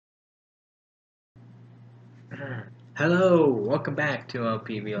Hello, welcome back to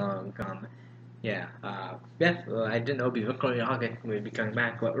MLP Vlog. I didn't know we were recording August we'd be coming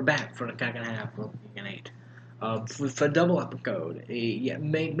back, but we're back for the second half of Season 8. For double episode,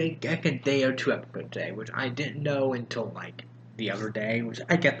 make like a day or two episode today, which I didn't know until like the other day, which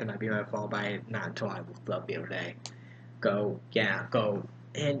I guess that might be my fault, but not until I was up the other day. Go.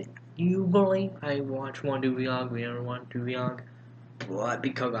 And usually I watch one do vlog, the other one do vlog, but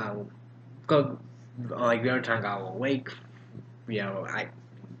because I go like the other time I was awake, I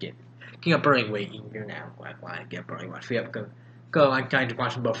get up early way easier now. Why I get up early watch the episode. Go I kind of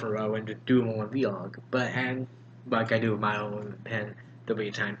watch them both in a row and just do them on vlog. But and like I do with my own and there'll be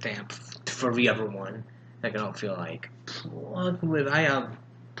a timestamp for the other one. Like I don't feel like with I have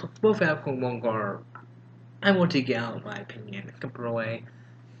both episodes one car I want to get out my opinion a couple away.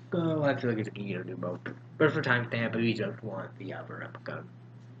 Go I feel like it's easier to do both. But for timestamp we just want the other episode.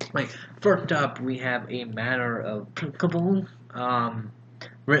 Like, first up, we have a matter of principle,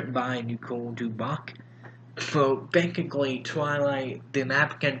 written by Nicole Dubach. So, basically, Twilight, the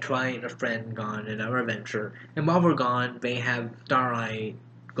applicant Twilight and a friend gone on our adventure, and while we're gone, they have Starlight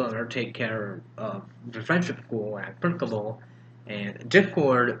gonna take care of the friendship school at principal, and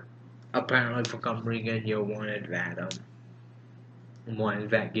Discord, apparently for some reason, wanted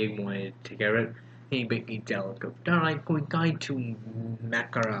that gig wanted to take care of it. He basically jealous of Starlight, we're going to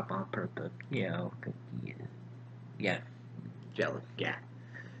mack her up on purpose, cause yeah, jealous, yeah.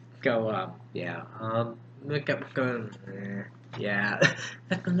 Look up, yeah,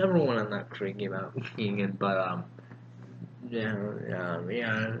 that's another one I'm not crazy about Keegan, but, I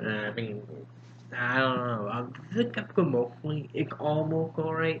mean, I don't know, the Capcom mostly, it's almost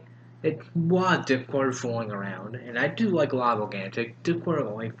alright. It's was Discord fooling around, and I do like a lot of organic. Discord are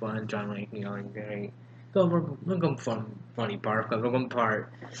only fun, John like very. So we're going fun, funny part, but one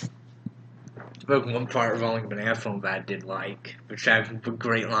part of only banana phone that I did like, which has a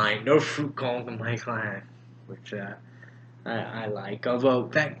great line, no fruit cones in my class, which I like. Although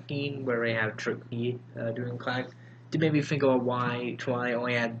that scene where they have Tricky doing class did make me think about why Twilight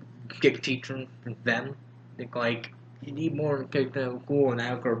only had 6 teachers than them. It's like, you need more kids in school and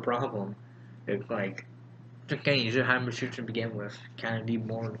that's a problem. It's like, okay, you should have more teachers to begin with. Kind of need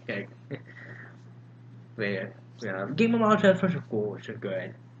more kids. Give them all to special school, which is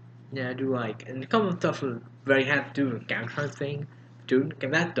good. Yeah, I do like, and a couple of stuff was very have to do with the thing, dude,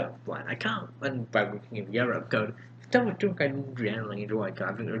 and that stuff, but I can't, and by looking at the other code, stuff with Duke I generally enjoy, I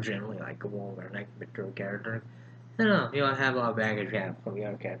think they're generally likable, they're nice mature characters. I don't know, I have a lot of baggage from the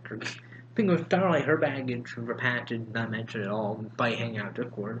other characters. Thing with Starlight, her baggage repatched, not mentioned at all, by hanging out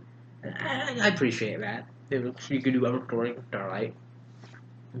Discord. I appreciate that. You could do other stories with Starlight.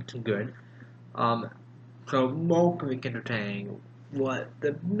 It's good. Um, so mostly entertaining. What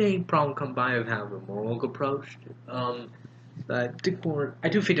the main problem comes by of having a moral approach. Discord, I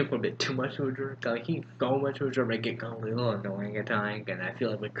do think Discord a bit too much of a jerk. Like he so much of a jerk, make it kind of a little annoying at times, and I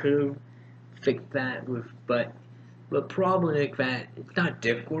feel like we could have fixed that with. But the problem is that it's not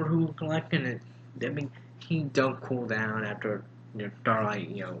Discord who's collecting it. I mean, he don't cool down after Starlight,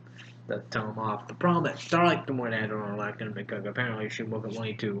 let's tell him off. The problem is Starlight the one that don't elect him because apparently she wasn't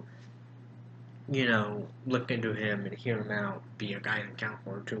willing to look into him and hear him out, be a guidance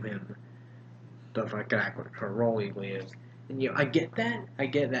counselor to him, stuff like that, what her role usually is. And I get that. I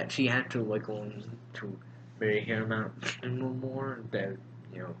get that she had to learn to maybe hear him out a little more than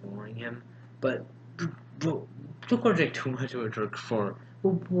ignoring him. But Discord did too much of a jerk for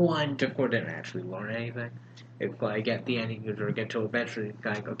one. Discord didn't actually learn anything. It's like at the end you get to eventually it's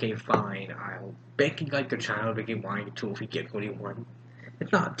like, okay, fine, I'll make it like a child, make it wanting to if he gets what he wants.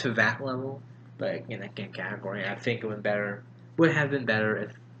 It's not to that level, but in that category, I think it would have been better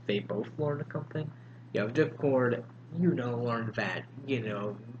if they both learned something. Discord, learned that,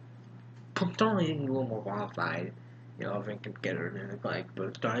 Starlight a little more qualified, if they could get her in but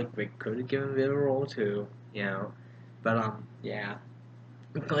Starlight they could have given it a role too, But yeah.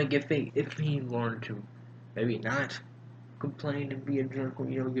 It's like if he learned to maybe not complain and be a jerk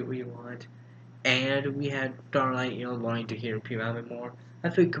when you don't get what you want, and we had Starlight, learning to hear people out a bit more. I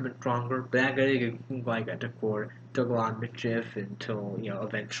think it could have been stronger, but I think like at the core took a lot of mischief until,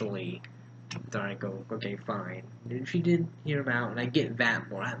 eventually Starlight go, okay, fine. And she did hear him out, and I get that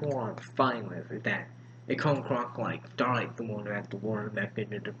more. That more I'm fine with is that it comes across like Starlight the one who has to learn that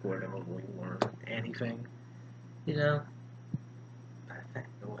into the core to really learn anything. That's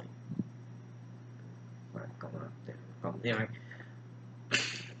annoying. Come on, anyway.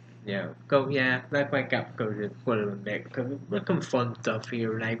 That's why Capcom just put it in there, because there's some fun stuff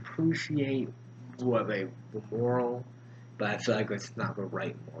here, and I appreciate the moral, but I feel like it's not the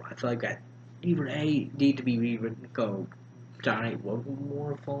right moral. I feel like that either A, need to be rewritten, go direct wasn't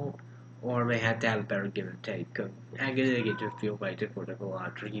more fault, or they had to have a better give and take. Cause I guess it just feel like this was a lot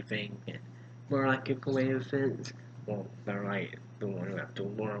of tricky thing, and more like a coincidence. Well, they're like the one who have to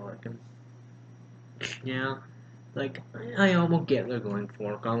more like him. Yeah, like I almost get they're going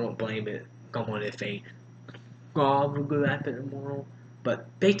for it. I won't blame it. Come on, if they go good at it tomorrow, but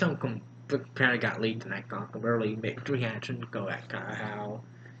based on the kind of got leaked in that early mixed reaction, go at kind of how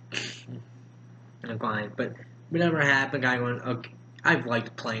I'm fine. But whatever happened, I went. Okay, I've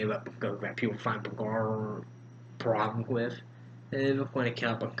liked playing up go that people find a problem with. And look when it came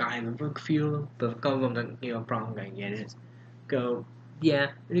up a guy with a few, but a couple of them, problem I get it. Go,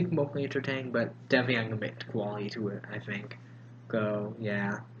 yeah, it's mostly entertaining, but definitely has a mixed quality to it, I think. Go,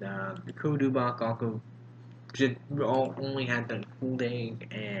 yeah, the Kudu Bach also just only had the cool day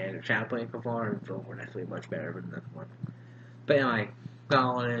and shadow play so far, and so we're actually much better than this one. But anyway,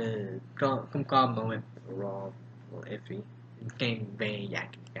 come moment raw, iffy. Game very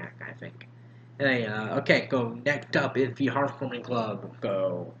yak, I think. Hey, okay, go. Next up is the Hearthstone Club.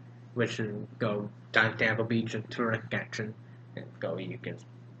 Go. Which is go down Tampa Beach and tourist action. And go, you can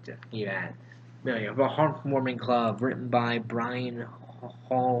just see that. Anyway, the Hearthwarming Club, written by Brian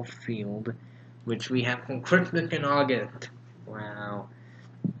Hallfield, which we have from Christmas in August. Wow.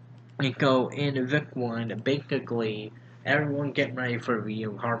 And go in Vic 1, basically, everyone getting ready for the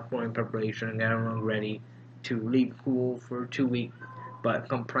Hearthwarming preparation, everyone ready to leave school for 2 weeks, but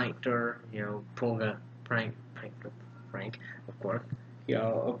some prankster, pulling a prank, of course,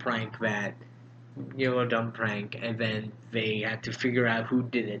 a prank that, a dumb prank, and then they have to figure out who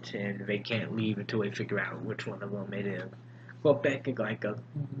did it, and they can't leave until they figure out which one of them it is. Well, basically like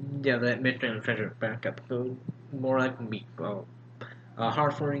that Mystery and Treasure back episode, more like me, well,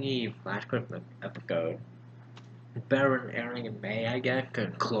 Hearthstone Eve, last Christmas episode. Better than airing in May, I guess,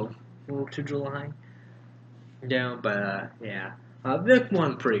 close to July. Yeah, but yeah. This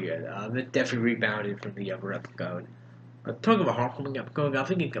one pretty good. This definitely rebounded from the other episode. Talking about Hearthstone episode, I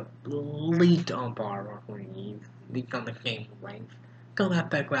think it's at least on par with Hearthstone Eve. At least on the same length. Come at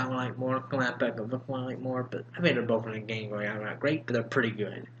back I like more, come at back look one I like more, but I think they're both in the game going out not great, but they're pretty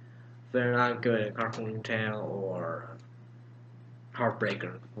good. They're not good at Hearthstone Tale or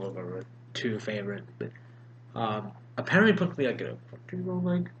Heartbreaker, those are the two favorites, but apparently supposed to be like a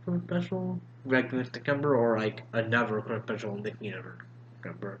like special regular September or like another special in the universe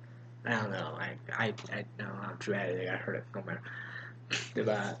September. I don't know. I don't know how true that is. I heard it somewhere.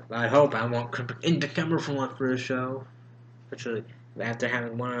 But I hope I won't in September for one for the show, especially after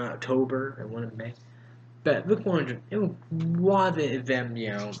having one in October and one in May. But look one, it was them,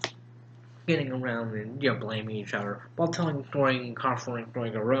 getting around and blaming each other while telling story, Carlson story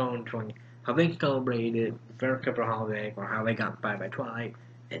their own, showing how they celebrated their Cooper holiday or how they got by Twilight,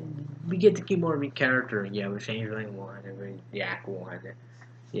 and we get to keep more of each character. We Changeling one and the Act one.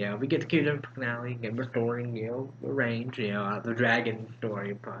 We get to keep their personality and restoring, the range. The dragon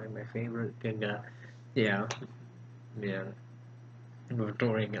story probably my favorite. And yeah, yeah,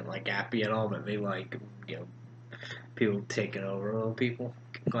 restoring it like happy at all, but they like people taking over other people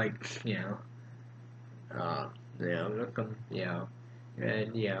like uh, look and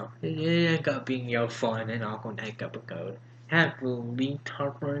it ended up being fun and awkward take up a code. Had the least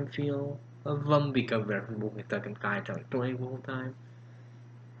heartburn feel of them because they're moving stuck in kind of story the whole time.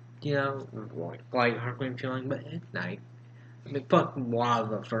 Like heartburn feeling, but it's nice. I mean, fuck, while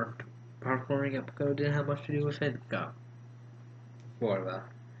the first heartburning episode didn't have much to do with it. Go for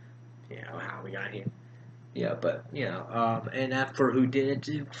the how we got here. But and as for who did it,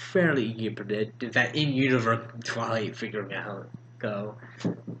 it's fairly easy to predict that in universe Twilight figuring out how to go.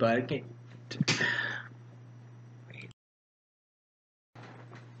 But again,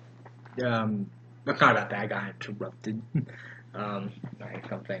 I'm sorry about that. I got interrupted. Like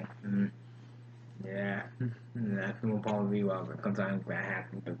something. Yeah, that will probably be well. Sometimes that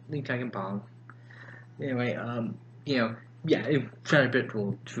happens, but at least I can pause. Anyway, yeah, it's very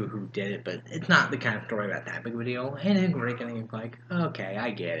predictable to who did it, but it's not the kind of story about that big of a deal. And then Rickon is like, okay,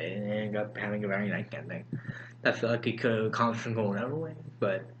 I get it, and ended up having a very nice ending. I feel like it could have accomplished going other way,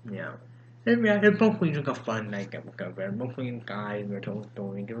 but And yeah, it's mostly just a fun night episode. They're mostly guys, they're telling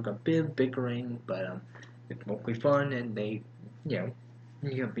stories, there's a bit of bickering, but it's mostly fun, and they, you know,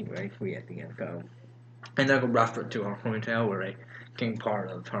 you have been very sweet at the end. So, and like a reference to Harpoon Tale, where they became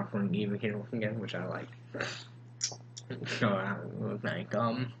part of Harpoon Even Heroes again, which I like. So it was like,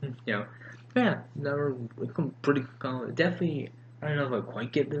 yeah, never pretty definitely. I don't know if I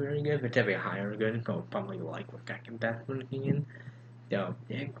quite get there very good, but definitely higher good. So probably like what second best one opinion. Yeah,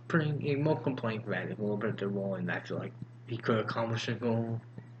 pretty more complaint that a little bit of the role, and I feel like he could accomplish a goal.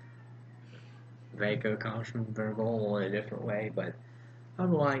 Vega Caution Verbal in a different way, but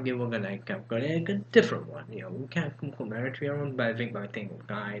otherwise it was gonna come good. A different one, we can't compare it to everyone, but I think by Tangle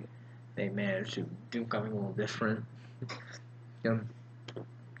Guide they managed to do something a little different. um,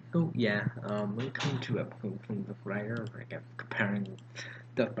 yeah, when it comes to from the writer, like I'm comparing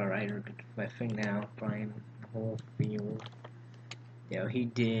stuff by writer to my thing now, Brian the whole field. He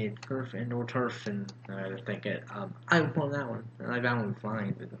did Turf and or Turf, and I think it. I won that one. I like that one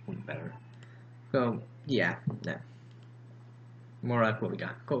fine, but this one better. So yeah, yeah. More like what we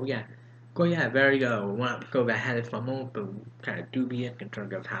got. Yeah, there you go. One episode that had its moment, but kind of dubious in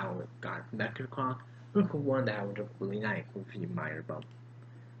terms of how it got back to the clock. Look one that was really nice with a few minor bumps.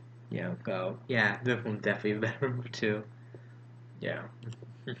 Yeah, this one's definitely a better move too. Yeah.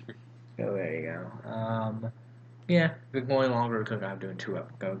 So there you go. Yeah, been going longer because I'm doing two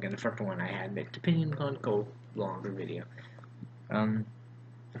episodes. Again, the first one I had mixed opinions on, go longer video. Um,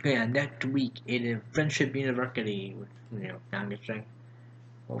 yeah, next week it is Friendship University, which, interesting,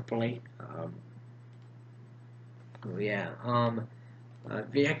 hopefully.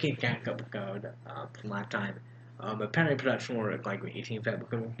 The actually back episode, from last time. Apparently production work like 18th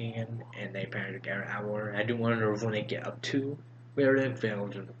episode again, and they apparently get an hour. I do wonder if when they get up to where it is, they'll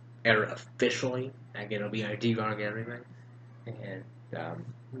just air it officially. Like it'll be on D-Log and everything. And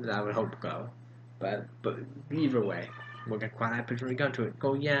I would hope so. But either way, we'll get quite happy when we go to it.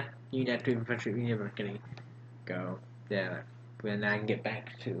 Go, yeah, you need to eventually never gonna go. Yeah, when I can get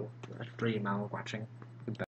back to the stream I was watching.